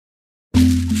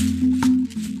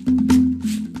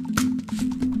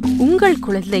உங்கள்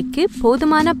குழந்தைக்கு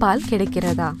போதுமான பால்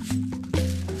கிடைக்கிறதா?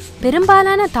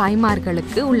 பெரும்பாலான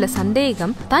தாய்மார்களுக்கு உள்ள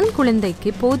சந்தேகம் தன்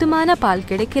குழந்தைக்கு போதுமான பால்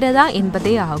கிடைக்கிறதா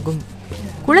என்பதே ஆகும்.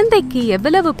 குழந்தைக்கு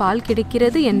எவ்வளவு பால்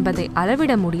கிடைக்கிறது என்பதை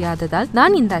அளவிட முடியாததால்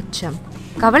தான் இந்த அச்சம்.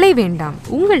 கவலை வேண்டாம்.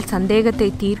 உங்கள் சந்தேகத்தை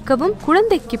தீர்க்கவும்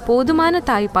குழந்தைக்கு போதுமான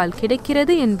தாய்ப்பால்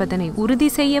கிடைக்கிறது என்பதனை உறுதி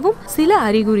செய்யவும் சில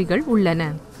அறிகுறிகள்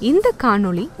உள்ளன. இந்த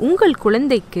காணொளி உங்கள்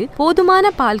குழந்தைக்கு போதுமான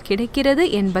பால் கிடைக்கிறது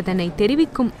என்பதனை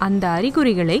தெரிவிக்கும் அந்த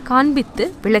அறிகுறிகளை காண்பித்து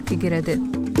விளக்குகிறது.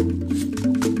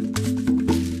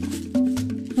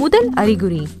 முதல்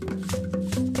அறிகுறி,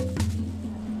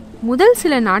 முதல்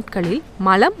சில நாட்களில்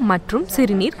மலம் மற்றும்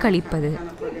சிறுநீர் கழிப்பது.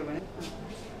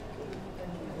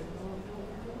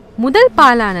 முதல்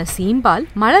பாலான சீம்பால்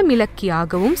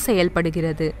மலமிளக்கியாகவும்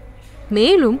செயல்படுகிறது.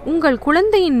 மேலும் உங்கள்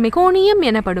குழந்தையின் மெகோனியம்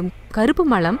எனப்படும் கருப்பு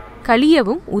மலம்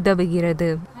கழியவும் உதவுகிறது.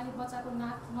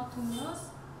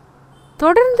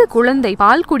 தொடர்ந்து குழந்தை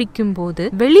பால் குடிக்கும் போது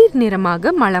வெளிர்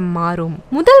நிறமாக மலம் மாறும்.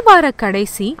 முதல் வார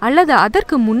கடைசி அல்லது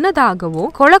அதற்கு முன்னதாகவோ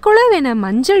கொளகொளவென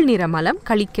மஞ்சள் நிற மலம்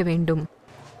கழிக்க வேண்டும்.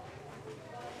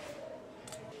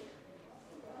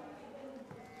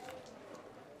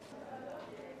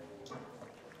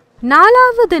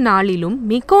 நாலாவது நாளிலும்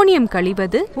மெகோனியம்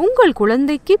கழிவது உங்கள்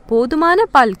குழந்தைக்கு போதுமான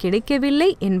பால் கிடைக்கவில்லை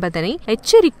என்பதனை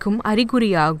எச்சரிக்கும்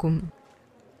அறிகுறியாகும்.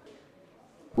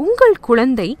 உங்கள்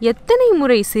குழந்தை எத்தனை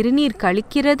முறை சிறுநீர்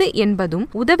கழிக்கிறது என்பதும்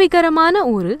உதவிகரமான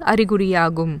ஒரு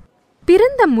அறிகுறியாகும்.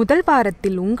 பிறந்த முதல்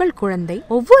வாரத்தில் உங்கள் குழந்தை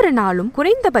ஒவ்வொரு நாளும்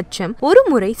குறைந்தபட்சம் ஒரு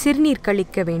முறை சிறுநீர்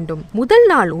கழிக்க வேண்டும். முதல்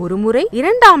நாள் ஒரு முறை,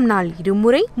 இரண்டாம் நாள்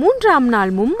இருமுறை, மூன்றாம்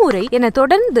நாள் மும்முறை என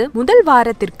தொடர்ந்து முதல்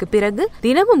வாரத்திற்கு பிறகு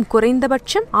தினமும்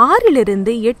குறைந்தபட்சம் 6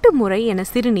 to 8 முறை என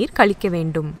சிறுநீர் கழிக்க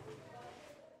வேண்டும்.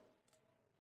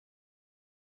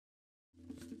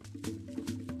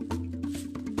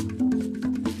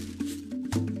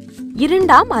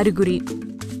 இரண்டாம் அறிகுறி,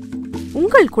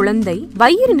 உங்கள் குழந்தை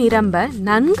வயிறு நிரம்ப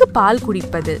நன்கு பால்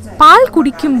குடிப்பது. பால்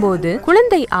குடிக்கும் போது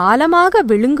குழந்தை ஆழமாக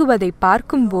விழுங்குவதை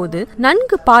பார்க்கும் போது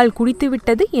நன்கு பால்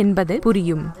குடித்துவிட்டது என்பது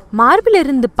புரியும்.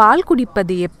 மார்பிலிருந்து பால்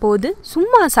குடிப்பது எப்போது,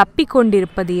 சும்மா சப்பிக்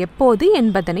கொண்டிருப்பது எப்போது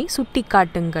என்பதனை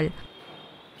சுட்டிக்காட்டுங்கள்.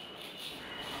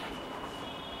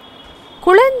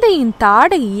 குழந்தையின்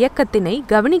தாடை இயக்கத்தினை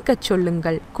கவனிக்கச்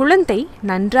சொல்லுங்கள். குழந்தை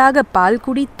நன்றாக பால்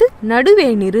குடித்து நடுவே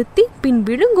நிறுத்தி பின்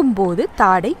விழுங்கும் போது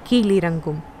தாடை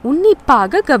கீழிறங்கும்.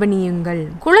 உன்னிப்பாக கவனியுங்கள்.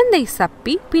 குழந்தை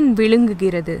சப்பி பின்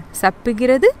விழுங்குகிறது,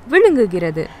 சப்புகிறது,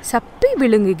 விழுங்குகிறது, சப்பி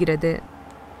விழுங்குகிறது.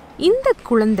 இந்த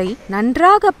குழந்தை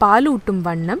நன்றாக பாலூட்டும்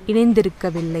வண்ணம்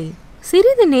இணைந்திருக்கவில்லை.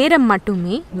 சிறிது நேரம்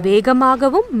மட்டுமே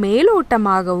வேகமாகவும்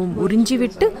மேலோட்டமாகவும்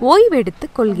உறிஞ்சிவிட்டு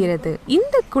ஓய்வெடுத்துக் கொள்கிறது.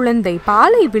 இந்த குழந்தை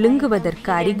பாலை விழுங்குவதற்கு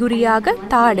அறிகுறியாக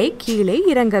தாடை கீழே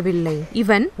இறங்கவில்லை.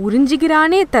 இவன்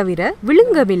உறிஞ்சுகிறானே தவிர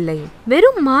விழுங்கவில்லை.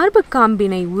 வெறும் மார்பு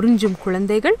காம்பினை உறிஞ்சும்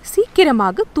குழந்தைகள்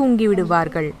சீக்கிரமாக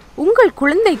தூங்கிவிடுவார்கள். உங்கள்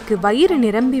குழந்தைக்கு வயிறு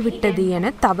நிரம்பிவிட்டது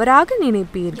என தவறாக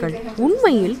நினைப்பீர்கள்.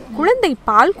 உண்மையில் குழந்தை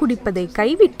பால் குடிப்பதை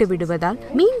கைவிட்டு விடுவதால்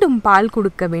மீண்டும் பால்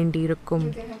கொடுக்க வேண்டியிருக்கும்.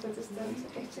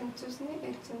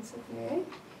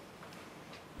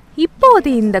 இப்போது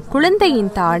இந்த குழந்தையின்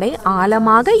தாடை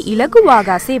ஆழமாக இலகுவாக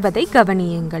அசைவதை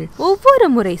கவனியுங்கள். ஒவ்வொரு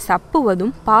முறை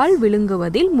சப்புவதும் பால்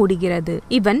விழுங்குவதில் முடிகிறது.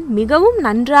 இவன் மிகவும்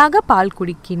நன்றாக பால்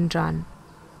குடிக்கின்றான்.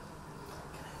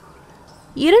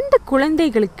 2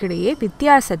 குழந்தைகளுக்கிடையே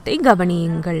வித்தியாசத்தை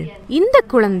கவனியுங்கள். இந்த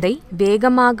குழந்தை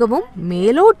வேகமாகவும்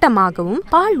மேலோட்டமாகவும்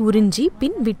பால் உறிஞ்சி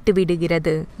பின்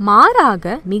விட்டுவிடுகிறது.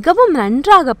 மாறாக மிகவும்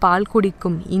நன்றாக பால்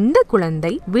குடிக்கும் இந்த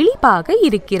குழந்தை விழிப்பாக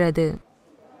இருக்கிறது.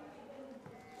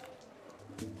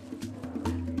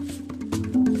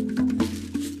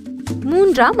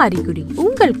 மூன்றாம் அறிகுறி,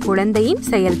 உங்கள் குழந்தையின்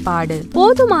செயல்பாடு.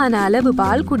 போதுமான அளவு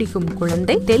பால் குடிக்கும்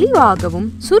குழந்தை தெளிவாகவும்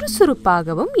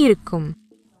சுறுசுறுப்பாகவும் இருக்கும்.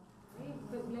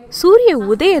 சூரிய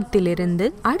உதயத்திலிருந்து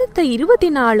அடுத்த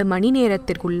 24 மணி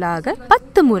நேரத்திற்குள்ளாக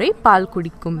 10 முறை பால்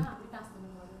குடிக்கும்.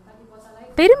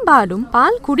 பெரும்பாலும்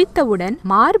பால் குடித்தவுடன்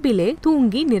மார்பிலே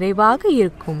தூங்கி நிறைவாக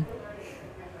இருக்கும்.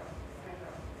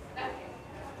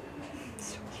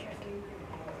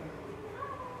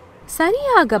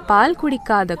 சரியாக பால்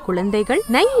குடிக்காத குழந்தைகள்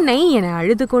நை நை என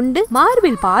அழுது கொண்டு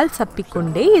மார்பில் பால்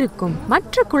சப்பிக்கொண்டே இருக்கும்.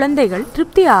 மற்ற குழந்தைகள்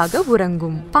திருப்தியாக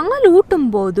உறங்கும். பால் ஊட்டும்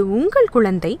போது உங்கள்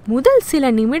குழந்தை முதல்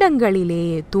சில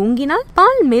நிமிடங்களிலேயே தூங்கினால்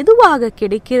பால் மெதுவாக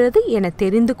கிடைக்கிறது என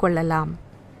தெரிந்து கொள்ளலாம்.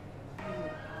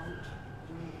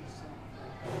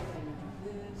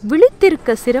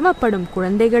 விழித்திருக்க சிரமப்படும்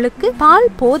குழந்தைகளுக்கு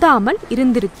பால் போதாமல்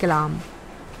இருந்திருக்கலாம்.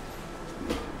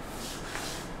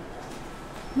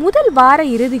 முதல் வார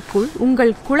இறுதிக்குள்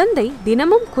உங்கள் குழந்தை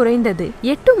தினமும் குறைந்தது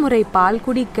 8 முறை பால்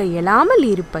குடிக்க இயலாமல்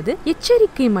இருப்பது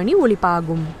எச்சரிக்கை மணி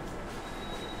ஒலிப்பாகும்.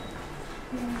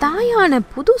 தாயான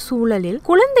புது சூழலில்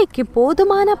குழந்தைக்கு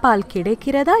போதுமான பால்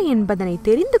கிடைக்கிறதா என்பதனை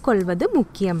தெரிந்து கொள்வது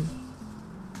முக்கியம்.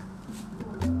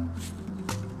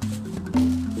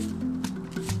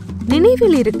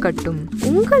 நினைவில் இருக்கட்டும்,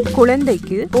 உங்கள்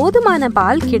குழந்தைக்கு போதுமான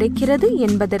பால் கிடைக்கிறது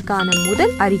என்பதற்கான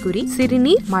முதல் அறிகுறி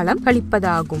சிறுநீர் மலம்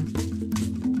கழிப்பதாகும்.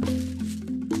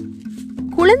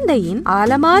 குழந்தையின்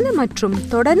ஆழமான மற்றும்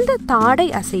தொடர்ந்த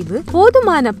தாடை அசைவு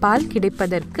போதுமான பால்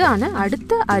கிடைப்பதற்கான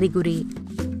அடுத்த அறிகுறி.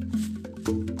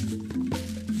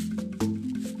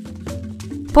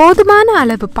 போதுமான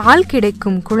அளவு பால்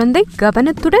கிடைக்கும் குழந்தை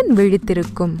கவனத்துடன்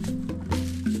விழித்திருக்கும்.